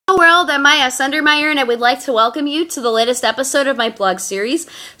world, I'm Miyah Sundermeyer, and I would like to welcome you to the latest episode of my blog series.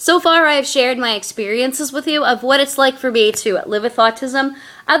 So far, I have shared my experiences with you of what it's like for me to live with autism.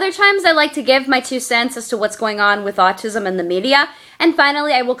 Other times, I like to give my 2 cents as to what's going on with autism in the media. And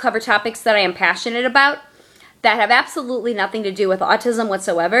finally, I will cover topics that I am passionate about that have absolutely nothing to do with autism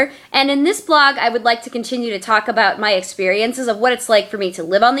whatsoever. And in this blog, I would like to continue to talk about my experiences of what it's like for me to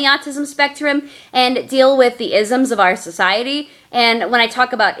live on the autism spectrum and deal with the isms of our society. And when I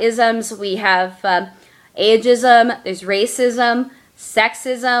talk about isms, we have ageism, there's racism,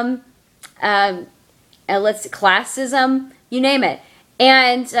 sexism, classism, you name it.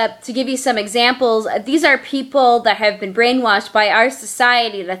 And to give you some examples, these are people that have been brainwashed by our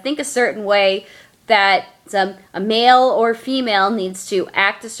society to think a certain way, that a male or female needs to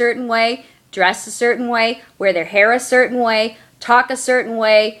act a certain way, dress a certain way, wear their hair a certain way, talk a certain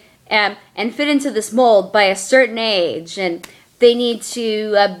way, and fit into this mold by a certain age. And they need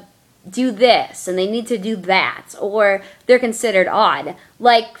to do this, and they need to do that, or they're considered odd.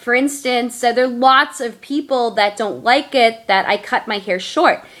 Like, for instance, there are lots of people that don't like it that I cut my hair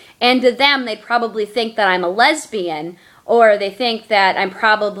short. And to them, they probably think that I'm a lesbian, or they think that I'm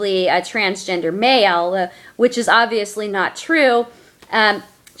probably a transgender male, which is obviously not true.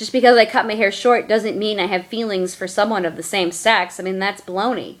 Just because I cut my hair short doesn't mean I have feelings for someone of the same sex. I mean, that's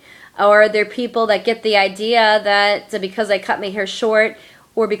baloney. Or there are people that get the idea that because I cut my hair short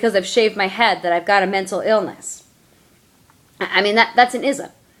or because I've shaved my head that I've got a mental illness. I mean, that's an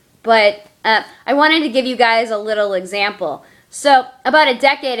ism. But I wanted to give you guys a little example. So, about a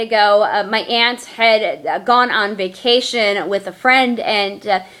decade ago, my aunt had gone on vacation with a friend,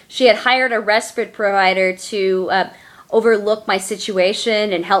 and she had hired a respite provider to overlook my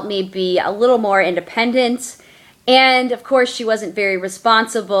situation and help me be a little more independent. And, of course, she wasn't very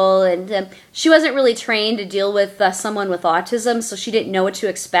responsible, and she wasn't really trained to deal with someone with autism, so she didn't know what to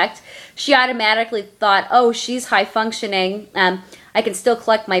expect. She automatically thought, oh, she's high-functioning, I can still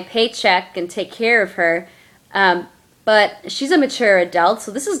collect my paycheck and take care of her. But she's a mature adult,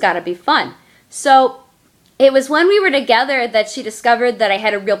 so this has got to be fun. So it was when we were together that she discovered that I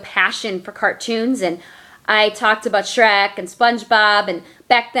had a real passion for cartoons, and I talked about Shrek and SpongeBob, and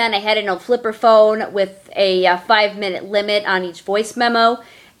back then I had an old flipper phone with a 5-minute limit on each voice memo.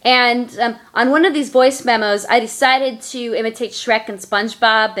 And on one of these voice memos, I decided to imitate Shrek and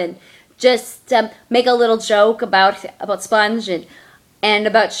SpongeBob and just make a little joke about Sponge and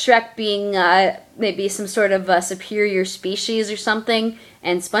about Shrek being maybe some sort of superior species or something,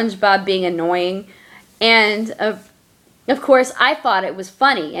 and SpongeBob being annoying. And of course, I thought it was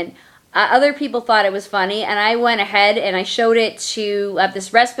funny, and other people thought it was funny, and I went ahead and I showed it to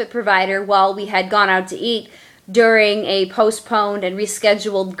this respite provider while we had gone out to eat during a postponed and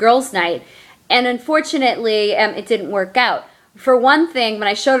rescheduled girls' night. And unfortunately, it didn't work out. For one thing, when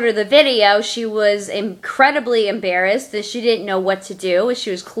I showed her the video, she was incredibly embarrassed that she didn't know what to do.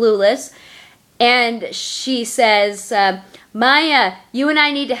 She was clueless. And she says, Miyah, you and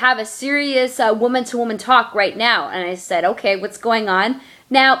I need to have a serious woman-to-woman talk right now. And I said, okay, what's going on?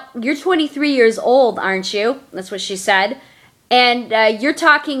 Now, you're 23 years old, aren't you? That's what she said. And you're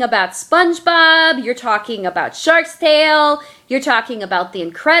talking about SpongeBob, you're talking about Shark's Tale, you're talking about The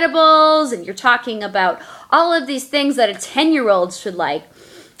Incredibles, and you're talking about all of these things that a 10-year-old should like.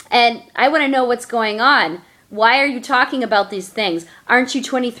 And I want to know what's going on. Why are you talking about these things? Aren't you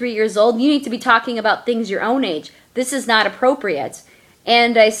 23 years old? You need to be talking about things your own age. This is not appropriate.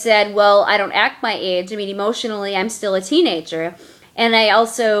 And I said, well, I don't act my age. I mean, emotionally, I'm still a teenager. And I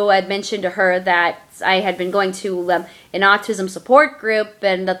also had mentioned to her that I had been going to an autism support group,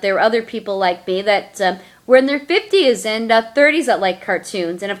 and that there were other people like me that were in their 50s and 30s that like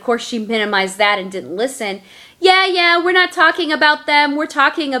cartoons. And of course she minimized that and didn't listen. Yeah, we're not talking about them. We're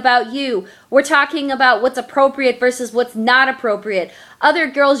talking about you. We're talking about what's appropriate versus what's not appropriate. Other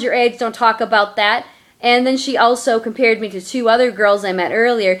girls your age don't talk about that. And then she also compared me to 2 other girls I met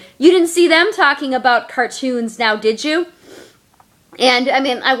earlier. You didn't see them talking about cartoons now, did you? And, I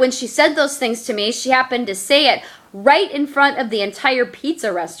mean, when she said those things to me, she happened to say it right in front of the entire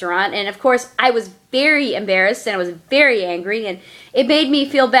pizza restaurant. And, of course, I was very embarrassed and I was very angry. And it made me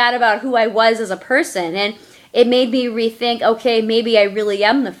feel bad about who I was as a person. And it made me rethink, okay, maybe I really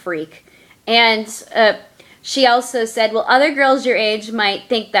am the freak. And she also said, well, other girls your age might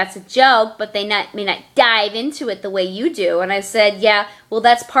think that's a joke, but they may not dive into it the way you do. And I said, yeah, well,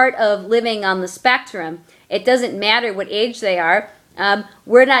 that's part of living on the spectrum. It doesn't matter what age they are.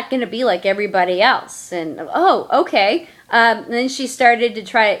 We're not going to be like everybody else. And, oh, okay. And then she started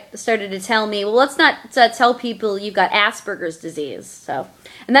to tell me, well, let's not tell people you've got Asperger's disease. So,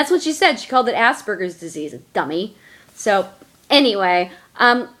 and that's what she said. She called it Asperger's disease, dummy. So, anyway,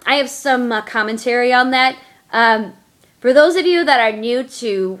 I have some commentary on that. For those of you that are new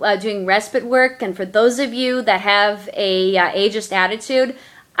to doing respite work, and for those of you that have a ageist attitude,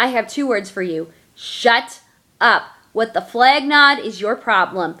 I have 2 words for you. Shut up. What the flag nod is your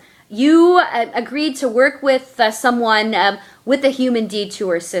problem. You agreed to work with someone with the human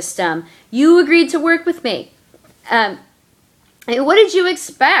detour system. You agreed to work with me. And what did you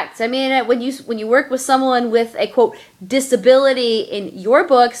expect? I mean, when you work with someone with a, quote, disability in your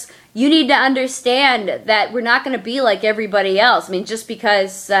books, you need to understand that we're not going to be like everybody else. I mean, just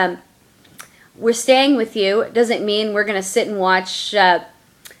because we're staying with you doesn't mean we're going to sit and watch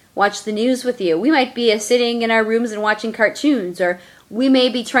the news with you. We might be sitting in our rooms and watching cartoons, or we may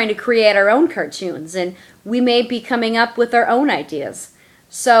be trying to create our own cartoons, and we may be coming up with our own ideas.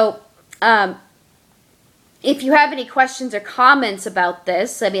 So, if you have any questions or comments about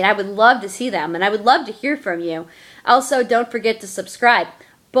this, I mean, I would love to see them, and I would love to hear from you. Also, don't forget to subscribe.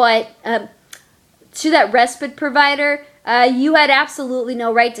 But to that respite provider, you had absolutely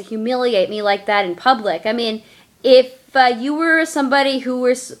no right to humiliate me like that in public. I mean, if you were somebody who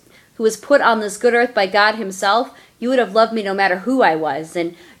was put on this good earth by God himself, you would have loved me no matter who I was.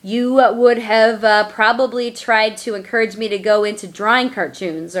 And you would have probably tried to encourage me to go into drawing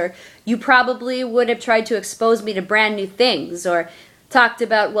cartoons, or you probably would have tried to expose me to brand new things, or talked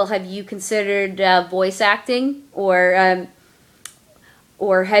about, well, have you considered voice acting, or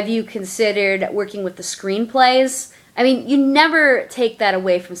have you considered working with the screenplays? I mean, you never take that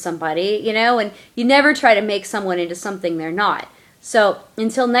away from somebody, you know, and you never try to make someone into something they're not. So,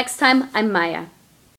 until next time, I'm Maya.